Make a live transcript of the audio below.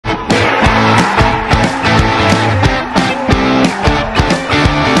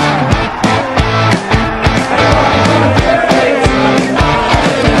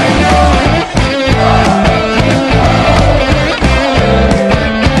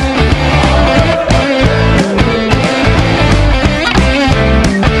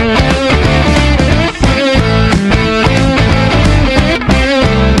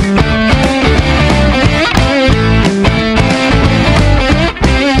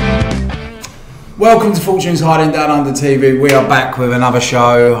Welcome to Fortune's Hiding Down Under TV. We are back with another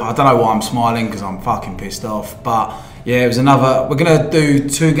show. I don't know why I'm smiling because I'm fucking pissed off. But yeah, it was another. We're going to do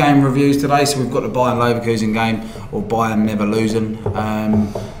 2 game reviews today. So we've got the Bayern Leverkusen game, or Bayern never losing,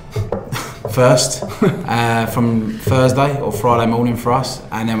 first from Thursday or Friday morning for us.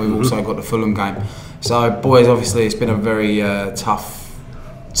 And then we've also got the Fulham game. So boys, obviously it's been a very tough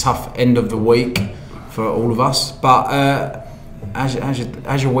end of the week for all of us. But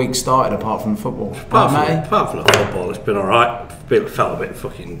how's your week started apart from football? Apart from the football, it's been alright. Felt a bit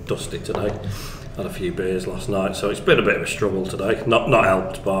fucking dusty today. Had a few beers last night, so it's been a bit of a struggle today. Not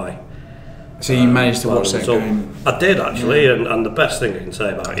helped by. So you managed to watch that game? I did actually, yeah. and the best thing I can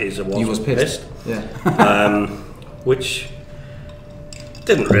say about it is I was pissed. Yeah. Which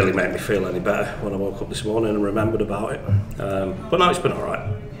didn't really make me feel any better when I woke up this morning and remembered about it. But no, it's been alright.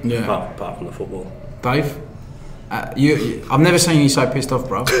 Yeah. Apart from the football. Dave? I've never seen you so pissed off,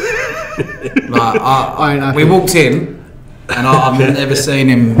 bro. We walked in, and I've never seen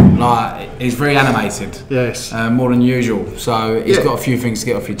him he's very animated. Yes. More than usual. So he's got a few things to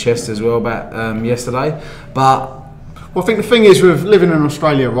get off your chest as well about yesterday. But well, I think the thing is with living in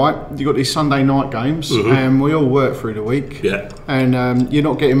Australia, right? You got these Sunday night games, and we all work through the week. Yeah. And you're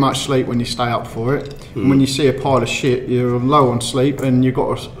not getting much sleep when you stay up for it. And when you see a pile of shit, you're low on sleep, and you've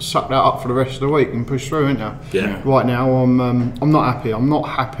got to suck that up for the rest of the week and push through, ain't you? Yeah. Right now, I'm not happy. I'm not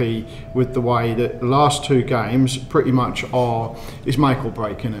happy with the way that the last 2 games pretty much is make or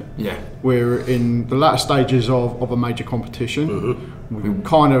break, innit? Yeah. We're in the latter stages of a major competition. We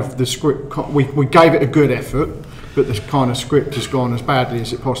kind of the script. We gave it a good effort. But this kind of script has gone as badly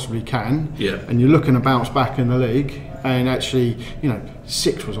as it possibly can. Yeah. And you're looking to bounce back in the league, and actually,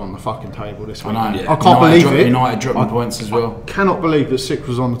 6 was on the fucking table this week. I know. I can't believe it. United dropping points as well. I cannot believe that 6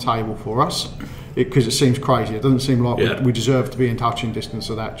 was on the table for us, because it seems crazy. It doesn't seem like we deserve to be in touching distance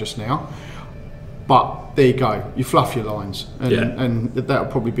of that just now. But there you go. You fluff your lines, and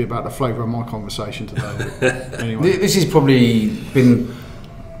that'll probably be about the flavour of my conversation today. Anyway, this has probably been.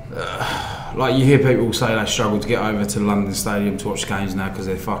 Like you hear people say they struggle to get over to London Stadium to watch games now because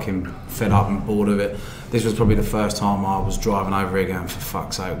they're fucking fed up and bored of it. This was probably the first time I was driving over here going, for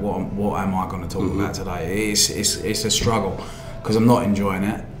fuck's sake, what am I going to talk about today? It's a struggle because I'm not enjoying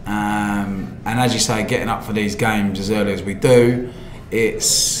it. And as you say, getting up for these games as early as we do,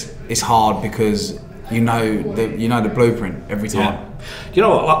 it's hard because you know the blueprint every time. Yeah. You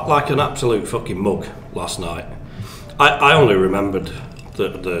know what? Like an absolute fucking mug last night. I only remembered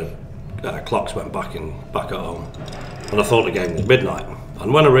the clocks went back at home, and I thought the game was midnight.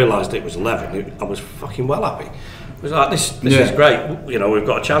 And when I realised it was 11, I was fucking well happy. It was like, this is great. We've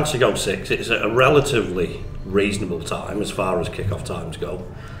got a chance to go 6. It's a relatively reasonable time as far as kick-off times go.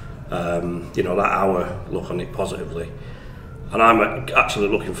 That hour, look on it positively. And I'm actually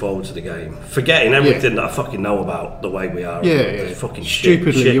looking forward to the game, forgetting everything that I fucking know about the way we are. Yeah. Fucking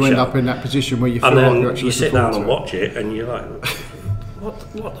stupidly, shit you end show. up in that position where you feel and then like you're actually you sit down and watch it, and you're like, what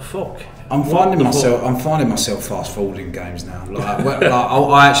the fuck? I'm finding myself fast forwarding games now.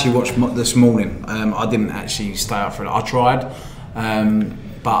 I actually watched this morning. I didn't actually stay up for it. I tried,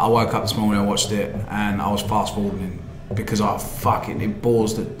 but I woke up this morning, I watched it, and I was fast forwarding because it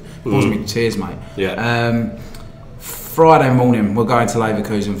bores me to tears, mate. Yeah. Friday morning, we're going to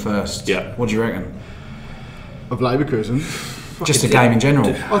Leverkusen first. Yeah. What do you reckon? Of Leverkusen? Just a game in general.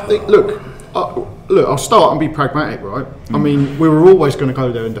 I think, look, I'll start and be pragmatic, right? I mean, we were always going to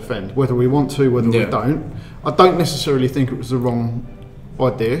go there and defend, whether we want to, whether we don't. I don't necessarily think it was the wrong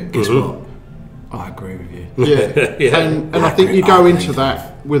idea. Guess what? I agree with you. Yeah. And I think you go into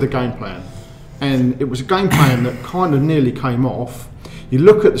that with a game plan. And it was a game plan that kind of nearly came off. You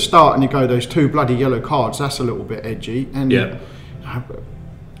look at the start and you go, those 2 bloody yellow cards, that's a little bit edgy. And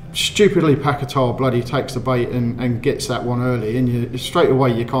stupidly Paquetá bloody takes the bait and gets that one early, and straight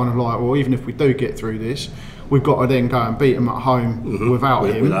away you're kind of like, well, even if we do get through this, we've got to then go and beat him at home without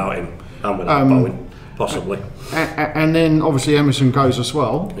him and without Bowen, possibly. And then obviously Emerson goes as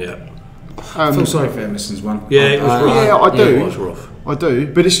well. Yeah. I feel sorry for Emerson's one. Yeah, it was rough. Yeah, I do. It was rough. I do,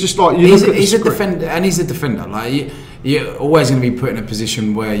 but it's just like he's a defender, and he's a defender. Like you're always going to be put in a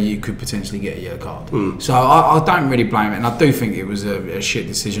position where you could potentially get a yellow card. So I don't really blame it, and I do think it was a shit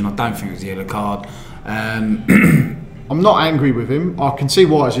decision. I don't think it was a yellow card. I'm not angry with him. I can see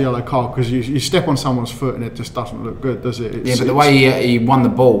why it's a yellow card, because you step on someone's foot and it just doesn't look good, does it? But the way he won the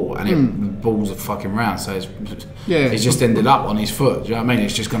ball, and the ball's a fucking round, so he's just ended up on his foot. Do you know what I mean?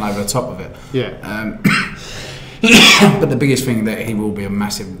 It's just gone over the top of it. Yeah. But the biggest thing that he will be a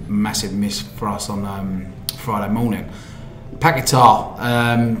massive miss for us on Friday morning. Paquetá,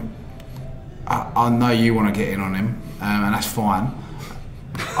 I know you want to get in on him, and that's fine.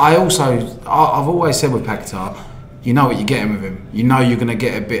 I've always said with Paquetá, you know what you're getting with him. You know you're going to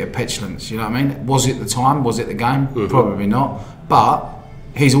get a bit of petulance. You know what I mean? Was it the time? Was it the game? Mm-hmm. Probably not. But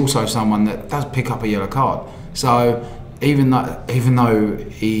he's also someone that does pick up a yellow card. So even though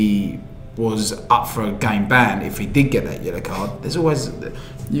he was up for a game ban, if he did get that yellow card,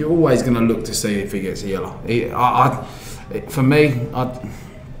 you're always going to look to see if he gets a yellow. For me, I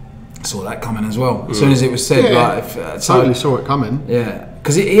saw that coming as well. As soon as it was said, totally saw it coming. Yeah,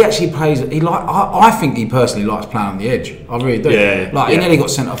 because he actually plays. I think he personally likes playing on the edge. I really do. He nearly got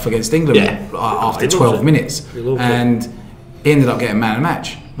sent off against England after 12 minutes, and he ended up getting man of the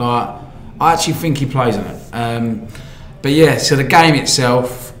match. I actually think he plays on it. But yeah, so the game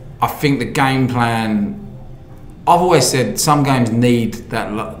itself, I think the game plan. I've always said some games need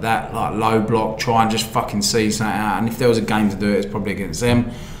that low block, try and just fucking see something out. And if there was a game to do it, it's probably against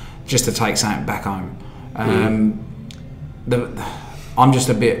them, just to take something back home. I'm just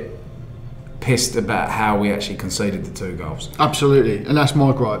a bit pissed about how we actually conceded the 2 goals. Absolutely, and that's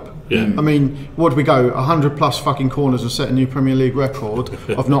my gripe. Yeah. I mean, what did we go? 100 plus fucking corners and set a new Premier League record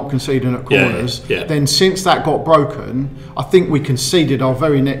of not conceding at corners. Yeah. Then since that got broken, I think we conceded our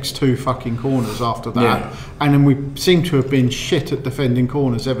very next 2 fucking corners after that, and then we seem to have been shit at defending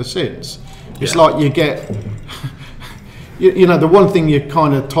corners ever since. It's like you get. You know, the one thing you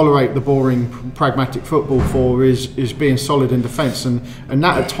kind of tolerate the boring, pragmatic football for is being solid in defence, and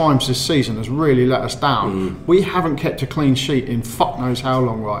that at times this season has really let us down. We haven't kept a clean sheet in fuck knows how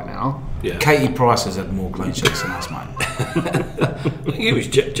long right now. Yeah. Katie Price has had more clean sheets than us, mate. I think it was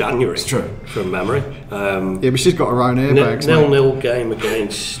January. It's true. From memory. But she's got her own airbags. 0-0 game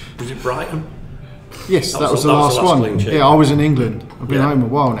against, was it Brighton? Yes, that was the last one. Yeah, I was in England. I've been home a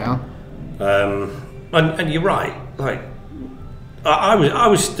while now. And you're right. Like, I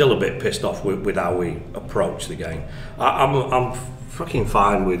was still a bit pissed off with how we approached the game. I'm fucking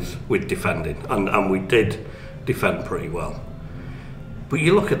fine with defending, and we did defend pretty well. But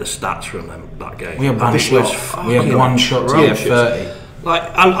you look at the stats from that game. We had one shot. We had one shot to get 30. Like,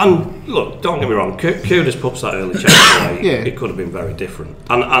 and look, don't get me wrong. Kudos puts that early chance away. It could have been very different,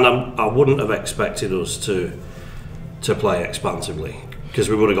 and I wouldn't have expected us to play expansively because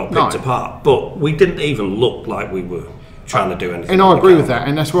we would have got picked apart. But we didn't even look like we were trying to do anything. And I agree with that,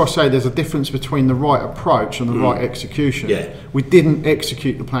 and that's why I say there's a difference between the right approach and the right execution. We didn't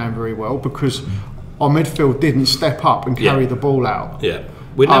execute the plan very well because our midfield didn't step up and carry the ball out.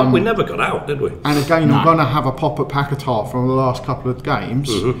 We never got out, did we? And again, I'm going to have a pop at Paquetá from the last couple of games.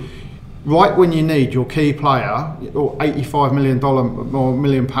 Right when you need your key player, or $85 million or £1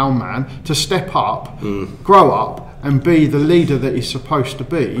 million man, to step up, grow up, and be the leader that he's supposed to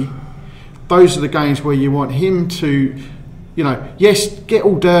be. Those are the games where you want him to, you know, yes, get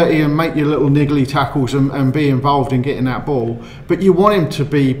all dirty and make your little niggly tackles and be involved in getting that ball, but you want him to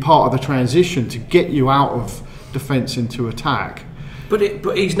be part of the transition to get you out of defence into attack. But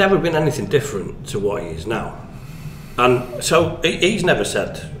he's never been anything different to what he is now. And so he's never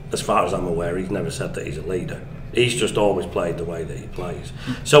said, as far as I'm aware, he's never said that he's a leader. He's just always played the way that he plays.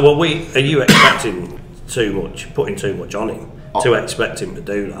 So are you expecting too much, putting too much on him? To expect him to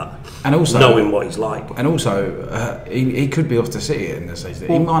do that, and also knowing what he's like, and also he could be off to City in this season.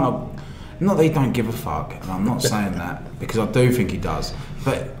 He might not that he don't give a fuck, and I'm not saying that because I do think he does.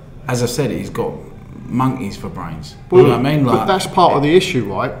 But as I said, he's got monkeys for brains. You know what I mean? But that's part of the issue,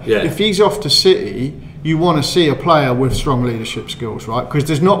 right? If he's off to City, you want to see a player with strong leadership skills, right? Because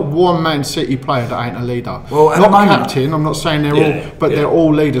there's not one Man City player that ain't a leader. Well, not captain. I'm not saying they're all, but they're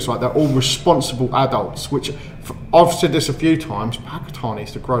all leaders, right? They're all responsible adults. Which I've said this a few times. Paquetá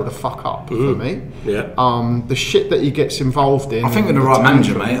needs to grow the fuck up for me. The shit that he gets involved in. I think with the right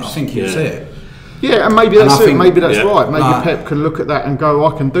manager, mate. I think he'll see it. Yeah, and maybe that's it. Maybe that's right. Maybe Pep can look at that and go,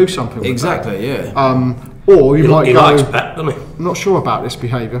 I can do something with that. Exactly. Yeah. Or you might he go. Likes Pep, doesn't he? I'm not sure about this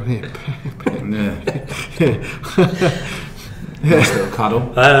behaviour here. Nice little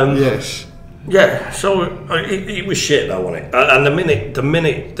cuddle. Yes. Yeah. So it was shit, though, wasn't it? And the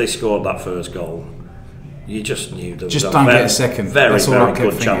minute they scored that first goal, you just knew there was don't get a second. Very That's all I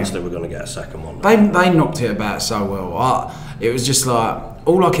good kept chance thinking. they were going to get a second one. They knocked it about so well. It was just like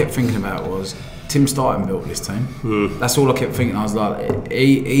all I kept thinking about was Tim Starton built this team. That's all I kept thinking. I was like,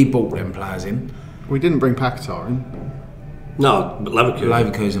 he brought them players in. We didn't bring Paquetá in. No, but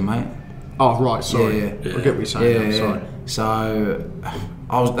Leverkusen, mate. Oh right, sorry. Yeah. I get what you're saying. Sorry. So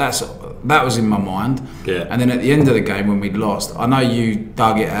that was in my mind. Yeah. And then at the end of the game when we'd lost, I know you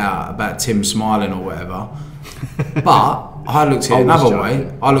dug it out about Tim smiling or whatever, but I looked at it another way.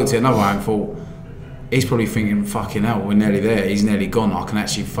 And thought, he's probably thinking, fucking hell, we're nearly there. He's nearly gone. I can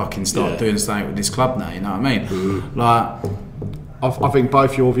actually fucking start doing something with this club now. You know what I mean? Like, I think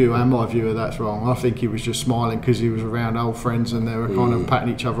both your view and my view of that's wrong. I think he was just smiling because he was around old friends and they were kind of patting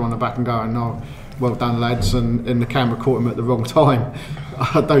each other on the back and going, "No, well done, lads." And the camera caught him at the wrong time.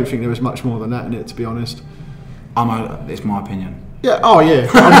 I don't think there was much more than that in it, to be honest. It's my opinion. Yeah. Oh, yeah.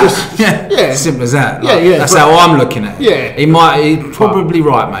 I'm just. yeah. Simple as that. Like, yeah. That's how I'm looking at it. Yeah. He's probably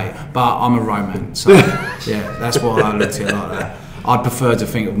right, mate. But I'm a Roman, so yeah, that's why I looked at it like that. I'd prefer to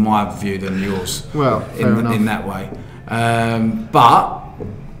think of my view than yours. Well, in that way. But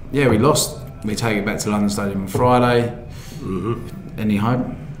yeah, we lost. We take it back to London Stadium on Friday. Any hope?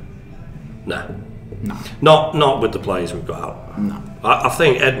 No. No. Not with the players we've got out. No. I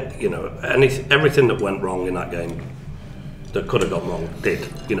think everything that went wrong in that game, that could have gone wrong, did.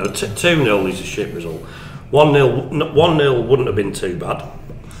 2-0 is a shit result. 1-0 wouldn't have been too bad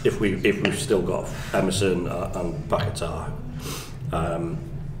if we've still got Emerson and Paquetá.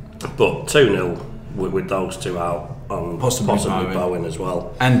 But 2-0 with those two out and possibly Bowen as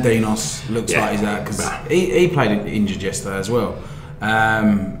well. And Dinos looks like he's out because he played injured yesterday as well.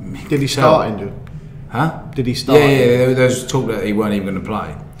 Did he start injured? Huh? Did he start? Yeah. There was talk that he weren't even going to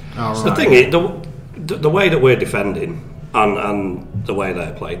play. Oh, so right. The thing is, the way that we're defending and the way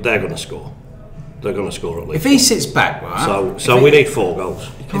they play, they're going to score. They're going to score at least. If he sits back, right? So we need 4 goals.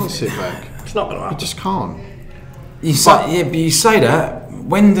 He can't sit back. It's not going to happen. He just can't. But you say that.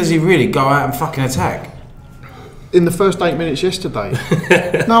 When does he really go out and fucking attack? In the first 8 minutes yesterday.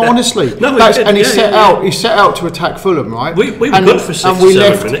 No, honestly. No, he set out to attack Fulham, right? We were good for 6 or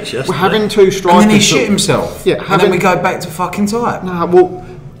 7 minutes yesterday. We're having 2 strikers. And then he shit himself. Yeah, and then we go back to fucking type. No, well,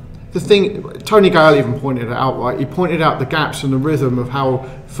 the thing, Tony Gale even pointed it out, right? He pointed out the gaps and the rhythm of how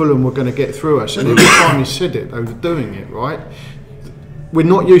Fulham were going to get through us, and every time he said it, they were doing it, right? We're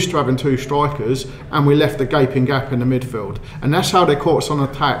not used to having 2 strikers, and we left a gaping gap in the midfield, and that's how they caught us on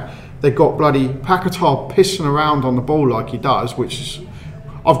attack. They got bloody Paquetá pissing around on the ball like he does, which is,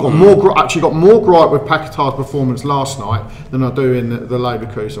 I've got more gripe with Paquetá's performance last night than I do in the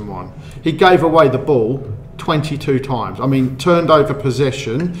Leverkusen one. He gave away the ball 22 times. I mean, turned over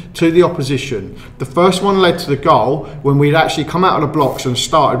possession to the opposition. The first one led to the goal when we'd actually come out of the blocks and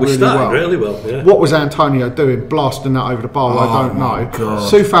started really well. Yeah. What was Antonio doing, blasting that over the bar? I don't know.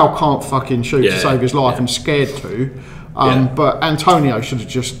 Soufal can't fucking shoot to save his life and scared to. But Antonio should have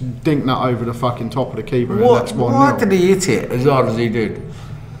just dinked that over the fucking top of the keeper. Why did he hit it as hard as he did?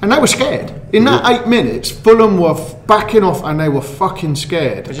 And they were scared. In that 8 minutes, Fulham were backing off and they were fucking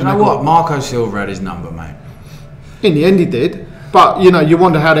scared. But you know what? Marco Silva had his number, mate. In the end he did. But, you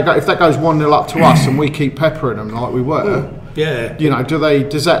wonder how they go. If that goes 1-0 up to us and we keep peppering them like we were,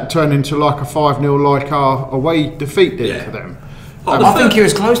 does that turn into like a 5-0 like our away defeat did to them? I think he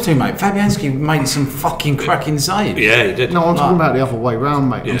was close to, mate. Fabianski made some fucking cracking saves. Yeah, he did. No, I'm talking about the other way round,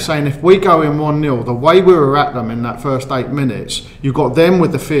 mate. Yeah. I'm saying if we go in 1-0, the way we were at them in that first 8 minutes, you got them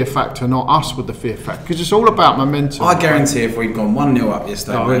with the fear factor, not us with the fear factor. Because it's all about momentum. I guarantee if we'd gone 1-0 up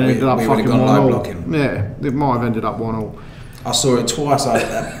yesterday, we would have gone low blocking. Yeah, it might have ended up 1-1. I saw it twice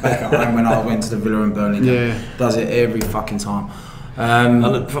back at home when I went to the Villa and Burnley game. Yeah. Does it every fucking time. And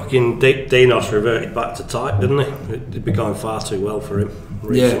the fucking Dinos reverted back to type, didn't he? It'd be going far too well for him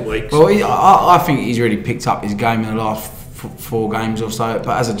recent weeks. Well, I think he's really picked up his game in the last 4 games or so.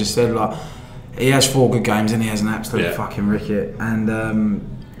 But as I just said, like he has 4 good games and he has an absolute fucking ricket. And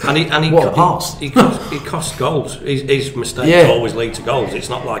he costs goals. His mistakes always lead to goals. It's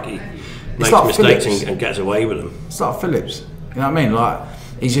not like he makes mistakes and gets away with them. It's like Phillips. You know what I mean? Like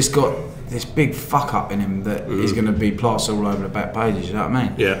he's just got this big fuck up in him that is going to be plastered all over the back pages, you know what I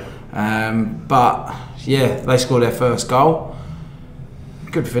mean? Yeah. But yeah, they scored their first goal.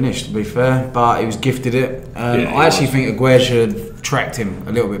 Good finish, to be fair, but he was gifted it. I actually think Aguirre should have tracked him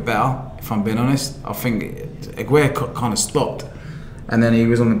a little bit better, if I'm being honest. I think Aguirre kind of stopped and then he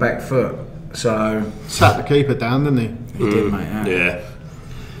was on the back foot. So sat the keeper down, didn't he? He did, mate. Yeah.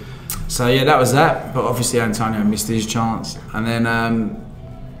 So yeah, that was that. But obviously Antonio missed his chance, and then.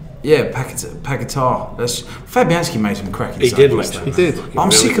 Paquetá. Fabianski made some cracking saves. He did, mate. He did. I'm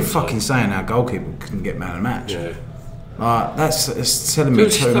sick of fucking saying our goalkeeper couldn't get man of the match. Yeah. That's telling me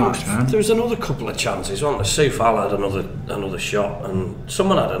too much, man. There was another couple of chances, wasn't there? Soufal had another shot, and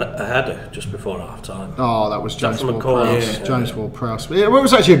someone had a header just before half time. Oh, that was James Ward-Prowse. James Ward-Prowse. Yeah, well, it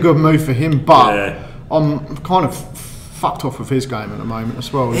was actually a good move for him, but I'm kind of fucked off with his game at the moment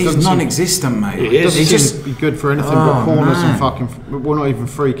as well. He's non-existent, mate. He doesn't seem to be good for anything but corners and fucking. Well, not even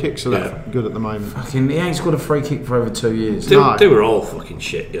free kicks are that good at the moment. Fucking, he ain't scored a free kick for over 2 years. They were all fucking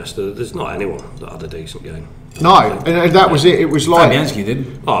shit yesterday. There's not anyone that had a decent game. No, and that was it. It was like Fabianski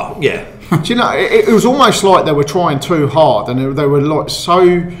did. Oh yeah. Do you know? It was almost like they were trying too hard, and they were like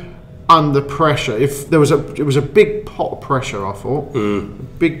so under pressure. If there was it was a big pot of pressure. I thought,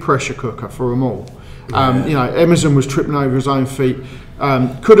 big pressure cooker for them all. You know, Emerson was tripping over his own feet.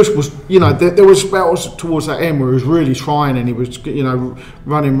 Kudus was, you know, there was spells towards that end where he was really trying, and he was, you know,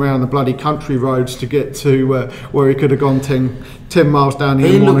 running around the bloody country roads to get to where he could have gone 10 miles down the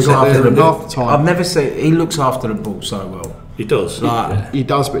M1 and got there in half the time. I've never seen. He looks after the ball so well. He does. He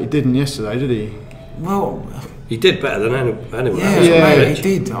does, but he didn't yesterday, did he? Well, he did better than anyone else. Yeah, he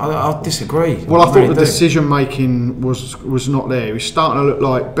did. I disagree. Well, I thought the decision making was not there. He was starting to look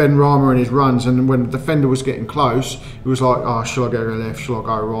like Ben Rama in his runs, and when the defender was getting close, he was like, "Oh, shall I go left? Shall I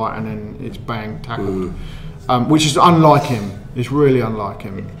go right?" And then it's bang tackled, which is unlike him. It's really unlike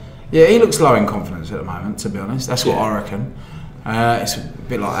him. Yeah, he looks low in confidence at the moment. To be honest, that's what I reckon. It's a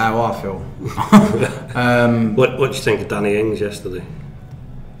bit like how I feel. What do you think of Danny Ings yesterday?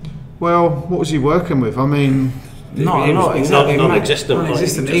 Well, what was he working with? I mean,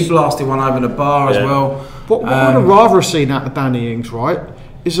 non-existent. He blasted one over the bar as well. What I'd rather have seen out of Danny Ings, right,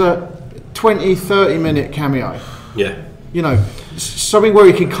 is a 20-30 minute cameo. Yeah. You know, something where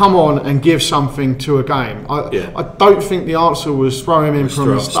he can come on and give something to a game. I don't think the answer was throw him in from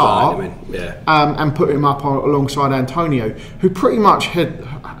the start and put him up alongside Antonio, who pretty much had,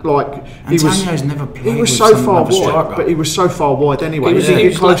 like, Antonio's never played. He was so far wide, but he was so far wide anyway. He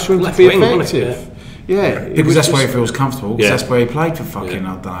was close to him to be effective. Yeah, because that's where he feels comfortable. Because that's where he played for fucking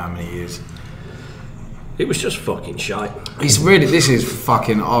I don't know how many years. It was just fucking shite. It's really, this is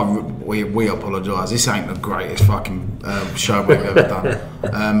fucking. We apologise. This ain't the greatest fucking show we've ever done.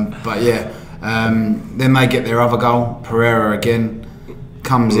 But yeah, then they get their other goal. Pereira again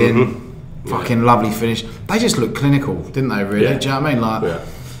comes in, fucking lovely finish. They just look clinical, didn't they? Really? Do you know what I mean? Like,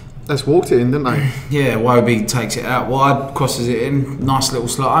 let's walked it in, didn't they? Yeah, Wobie takes it out wide, crosses it in, nice little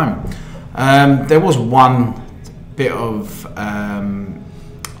slot home. There was one bit of.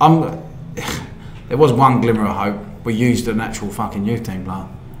 There was one glimmer of hope. We used an actual fucking youth team player,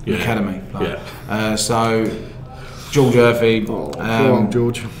 academy player. So George Murphy,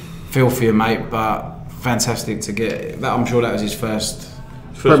 George, feel for your mate, but fantastic to get that. I'm sure that was his first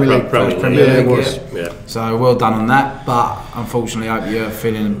Premier League. Yeah. So well done on that. But unfortunately, I hope you're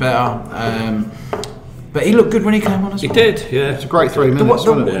feeling better. But he looked good when he came on as well. He did, yeah. It's a great 3 minutes.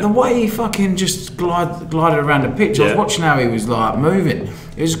 The way he fucking just glided around the pitch, I was watching how he was like moving.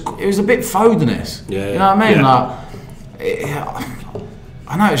 It was a bit Foden-esque. You know what I mean? Like,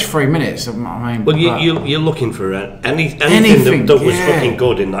 I know it's 3 minutes. I mean, well, you're looking for anything that was fucking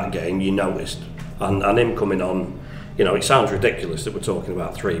good in that game. You noticed, and him coming on. You know, it sounds ridiculous that we're talking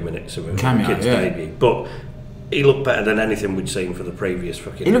about 3 minutes of a kid's debut, but he looked better than anything we'd seen for the previous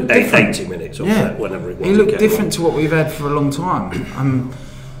fucking 80 minutes or whenever it was. He looked different to what we've had for a long time.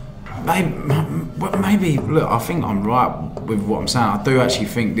 Maybe, look, I think I'm right with what I'm saying. I do actually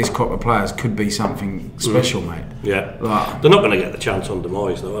think this crop of players could be something special, mate. Yeah. Like, they're not going to get the chance under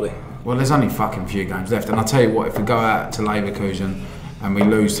Moyes, though, are they? Well, there's only fucking few games left. And I'll tell you what, if we go out to Leverkusen and we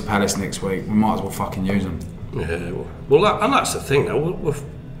lose to Palace next week, we might as well fucking use them. Yeah, well, and that's the thing, though.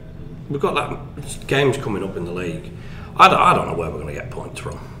 We've got that games coming up in the league. I don't know where we're going to get points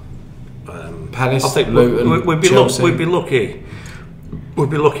from. Palace, I think Luton, Chelsea. We'd be lucky. We'd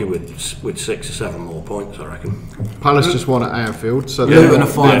be lucky with 6 or 7 more points, I reckon. Palace just won at Anfield, so Luton are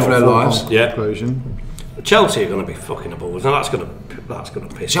fighting for their lives. Conclusion. Chelsea are going to be fucking above us, and that's going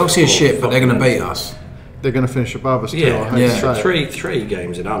to piss. Chelsea are shit, but they're going to beat us. They're going to finish above us too. Yeah. Three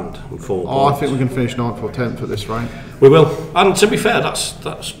games in hand and 4 points. I think we're going to finish 9th or 10th at this rate. We will, and to be fair,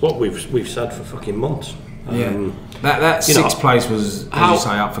 that's what we've said for fucking months. That 6th place was, as you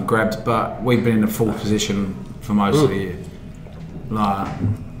say, up for grabs, but we've been in the 4th position for most of the year. Like,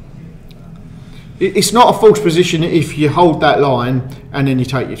 it's not a false position if you hold that line and then you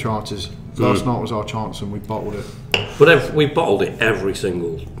take your chances. Last night was our chance and we bottled it. But we bottled it every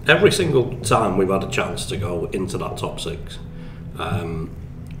single time we've had a chance to go into that top 6.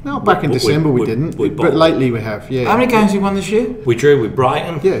 No, back in December we didn't, but lately we have. Yeah. How many games have we won this year? We drew with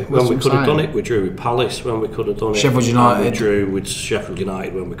Brighton when we could have done it. We drew with Palace when we could have done it. Sheffield United. We drew with Sheffield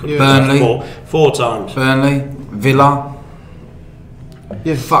United when we could have Burnley. done it. 4 times. Burnley, Villa.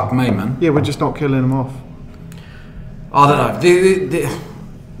 Yeah. Fuck me, man. Yeah, we're just not killing them off. I don't know.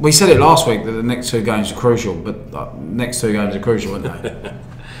 We said it last week that the next 2 games are crucial, but next 2 games are crucial, aren't they?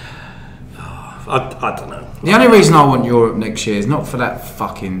 I don't know. The only reason I want Europe next year is not for that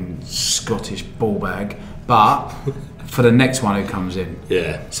fucking Scottish ball bag, but for the next one who comes in.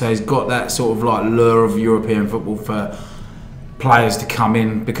 Yeah. So he's got that sort of like lure of European football for players to come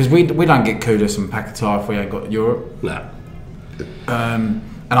in, because we don't get Kudus and Paquetá if we ain't got Europe. No. And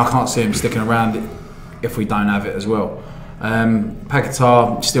I can't see him sticking around if we don't have it as well.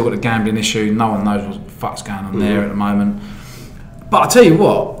 Paquetá still got a gambling issue. No one knows what the fuck's going on there at the moment. But I tell you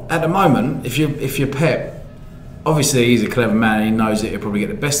what, at the moment, if you're Pep, obviously he's a clever man. He knows that he'll probably get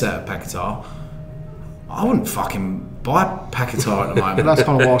the best out of Paquetá. I wouldn't fucking buy Paquetá at the moment. That's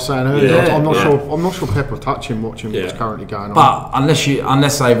kind of what I was saying earlier. Yeah, I'm not sure Pep will touch him watching what's currently going on. But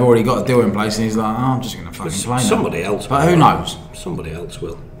unless they've already got a deal in place, and he's like, I'm just going to fucking play now. Somebody else. But who knows? Somebody else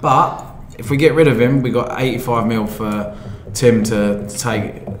will. But if we get rid of him, we got 85 mil for Tim to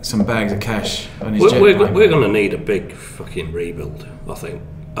take some bags of cash on his jet We're plane. going to need a big fucking rebuild. I think.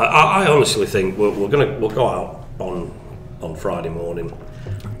 I honestly think we'll go out on Friday morning.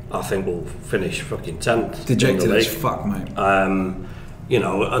 I think we'll finish fucking 10th. Dejected as fuck, mate. You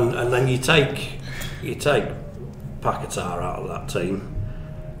know, and then you take Paquetá out of that team.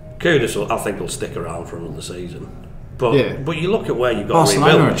 Kudus, I think, will stick around for another season. But you look at where you've got to rebuild.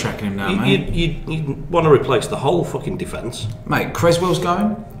 Barcelona are tracking him now, mate. You want to replace the whole fucking defence. Mate, Creswell's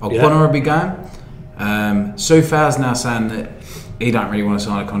going. O'Connor will be going. Soufal's now saying that he don't really want to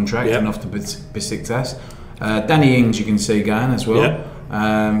sign a contract and off to Besiktas. Danny Ings you can see going as well. Yeah.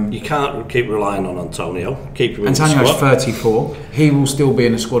 You can't keep relying on Antonio. Keep him in the Antonio's squad. 34. He will still be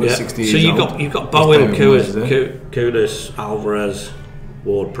in the squad at 60 years old. So you've got Bowen, Kudus, Alvarez,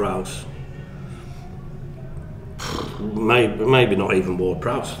 Ward-Prowse. Maybe not even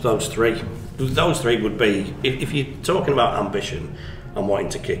Ward-Prowse. Those three would be, if you're talking about ambition and wanting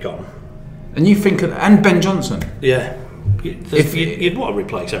to kick on. And you think, and Ben Johnson. Yeah. You'd want to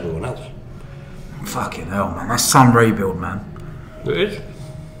replace everyone else. Fucking hell, man. That's some rebuild, man. It is.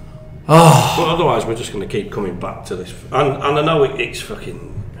 But otherwise, we're just going to keep coming back to this. And I know it's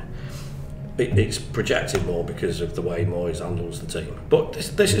fucking. It's projected more because of the way Moyes handles the team. But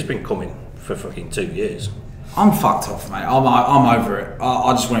this has been coming for fucking 2 years. I'm fucked off, mate. I'm over it.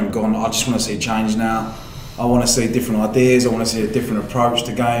 I just want him gone. I just want to see change now. I want to see different ideas. I want to see a different approach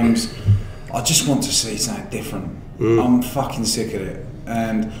to games. I just want to see something different. I'm fucking sick of it.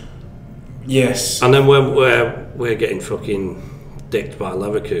 And yes. And then when we're getting fucking dicked by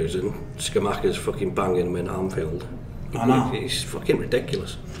Leverkusen, Scamacca's fucking banging them in Anfield. I know. It's fucking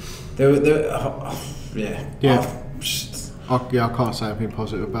ridiculous. Yeah. I can't say anything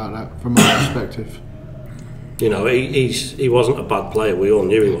positive about that from my perspective. You know, he wasn't a bad player. We all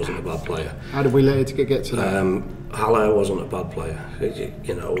knew he wasn't a bad player. How did we let it get to that? Haller wasn't a bad player.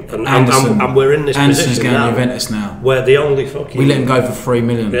 You know, and we're in this Anderson's position going now, to Juventus now. where the only fucking We let him go for 3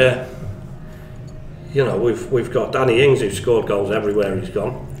 million. Yeah. You know, we've got Danny Ings who's scored goals everywhere he's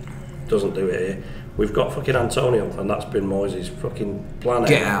gone. Doesn't do it here. We've got fucking Antonio, and that's been Moyes' fucking plan.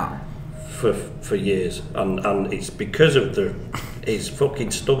 Get out. For years, and it's because of his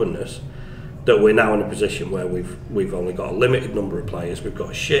fucking stubbornness that we're now in a position where we've only got a limited number of players. We've got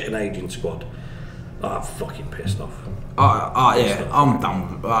a shit and aging squad. I'm fucking pissed off. Yeah, I'm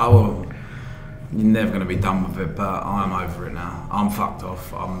done with it. You're never going to be done with it, but I'm over it now. I'm fucked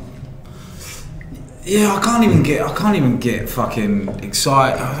off. I can't even get fucking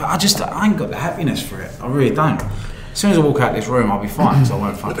excited. I ain't got the happiness for it. I really don't. As soon as I walk out this room, I'll be fine because I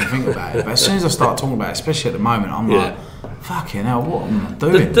won't fucking think about it. But as soon as I start talking about it, especially at the moment, I'm like, fucking hell, what am I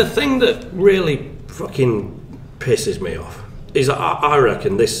doing? The thing that really fucking pisses me off is that I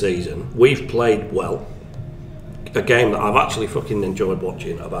reckon this season we've played well. A game that I've actually fucking enjoyed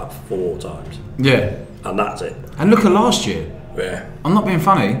watching about 4 times. Yeah. And that's it. And look at last year. Yeah. I'm not being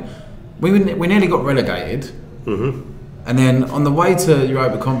funny. We nearly got relegated. Mm-hmm. And then on the way to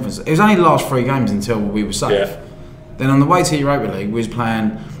Europa Conference, it was only the last 3 games until we were safe. Yeah. Then on the way to Europa League, we was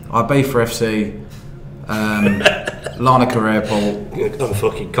playing IB for FC, Larnaca Airport. I'm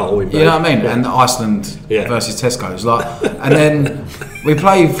fucking cold. You know what I mean? And Iceland versus Tesco's. And then we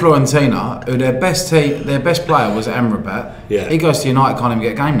play Fiorentina, who their best player was Amrabat. Yeah. He goes to United, can't even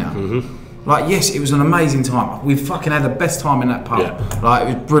get a game now. Mm-hmm. Yes, it was an amazing time. We fucking had the best time in that pub. Yeah.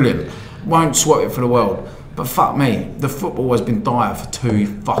 It was brilliant. Won't swap it for the world. But fuck me, the football has been dire for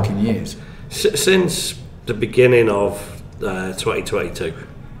 2 fucking years. Since the beginning of 2022,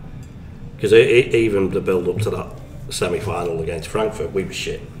 because even the build up to that semi-final against Frankfurt, we were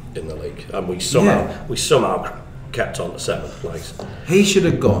shit in the league, and we somehow kept on to 7th place. He should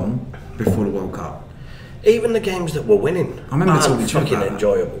have gone before the World Cup. Even the games that were winning, I remember talking fucking about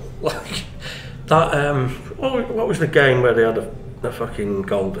enjoyable. Like that. What was the game where they had a fucking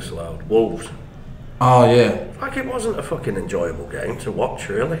goal disallowed? Wolves. Oh yeah. It wasn't a fucking enjoyable game to watch,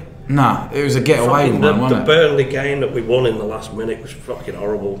 really. Nah, it was a getaway one, wasn't it? The Burnley game that we won in the last minute was fucking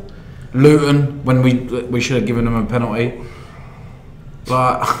horrible. Luton, when we should have given them a penalty.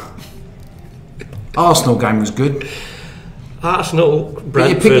 But Arsenal game was good. Arsenal, Brentford. But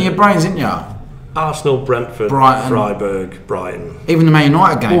you're picking your brains, aren't you? Arsenal, Brentford, Brighton. Freiburg, Brighton. Even the Man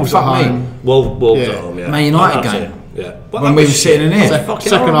United game. Wolves Fuck at me. home. Wolves Yeah. at home, yeah. Man United That's game. it, yeah. Well, When that we were was sitting in shit. here. Fucking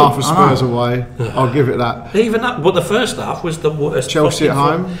Second horrible. half of Spurs away. I'll give it that. Even that, but the first half was the worst. Chelsea at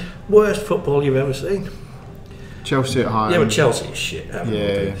fucking home. Worst football you've ever seen. Chelsea at home. Yeah, but Chelsea is shit.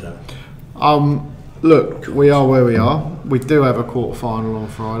 Yeah. So. Look, we are where we are. We do have a quarter final on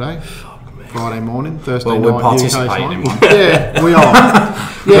Friday. Friday morning, Thursday Well, night. we're participating UK in time. one. Yeah, we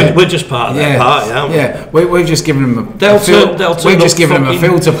are. Yeah, We're just part of that party, aren't we? Yeah, we've just given them a They'll field. turn We're just up giving them a fucking-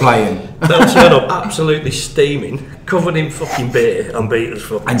 field to play in. They'll turn up absolutely steaming, covered in fucking beer, and beat us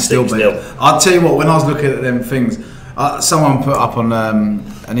fucking And still 6-0. beat. I'll tell you what, when I was looking at them things, someone put up on an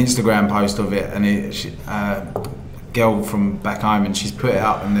Instagram post of it, and girl from back home, and she's put it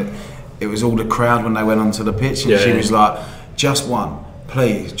up, and it was all the crowd when they went onto the pitch, and she was like, just one,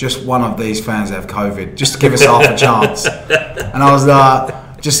 please, just one of these fans have COVID, just to give us half a chance. And I was like,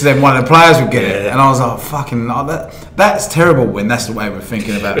 just then one of the players would get it, and I was like, fucking, that's terrible when that's the way we're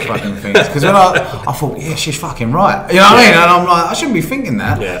thinking about fucking things. Because when I thought, yeah, she's fucking right, you know what I mean? And I'm like, I shouldn't be thinking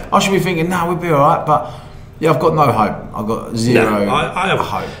that. Yeah. I should be thinking, no, we'll be all right. But yeah, I've got no hope. I've got zero I have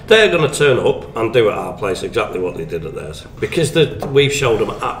hope. They're going to turn up and do at our place exactly what they did at theirs, because we've showed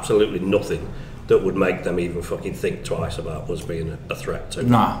them absolutely nothing that would make them even fucking think twice about us being a threat to them.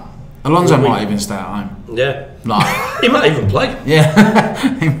 Nah. Alonso might even stay at home. Yeah. Like, He might even play. yeah,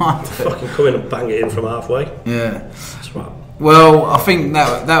 he might do. Fucking come in and bang it in from halfway. Yeah. That's right. Well, I think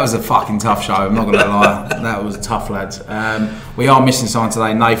that was a fucking tough show. I'm not going to lie. That was tough, lads. We are missing someone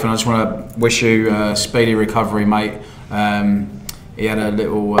today. Nathan, I just want to wish you a speedy recovery, mate. He had a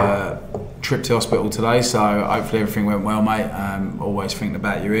little trip to hospital today, so hopefully everything went well, mate. Always thinking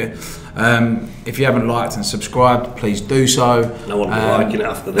about you here. If you haven't liked and subscribed, please do so. No one will be liking it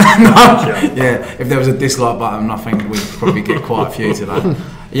after this. Yeah, if there was a dislike button, I think we'd probably get quite a few today.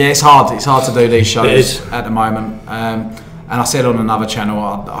 Yeah, it's hard. It's hard to do these shows at the moment. And I said on another channel,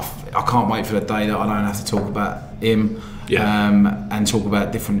 I can't wait for the day that I don't have to talk about him. And talk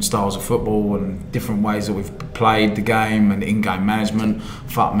about different styles of football and different ways that we've played the game and in-game management.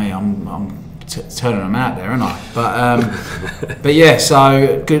 Fuck me, I'm turning them out there, aren't I? But yeah,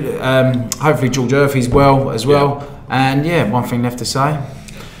 so good. Hopefully George Murphy's well as well. And yeah, one thing left to say.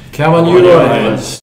 Come on, you Lions.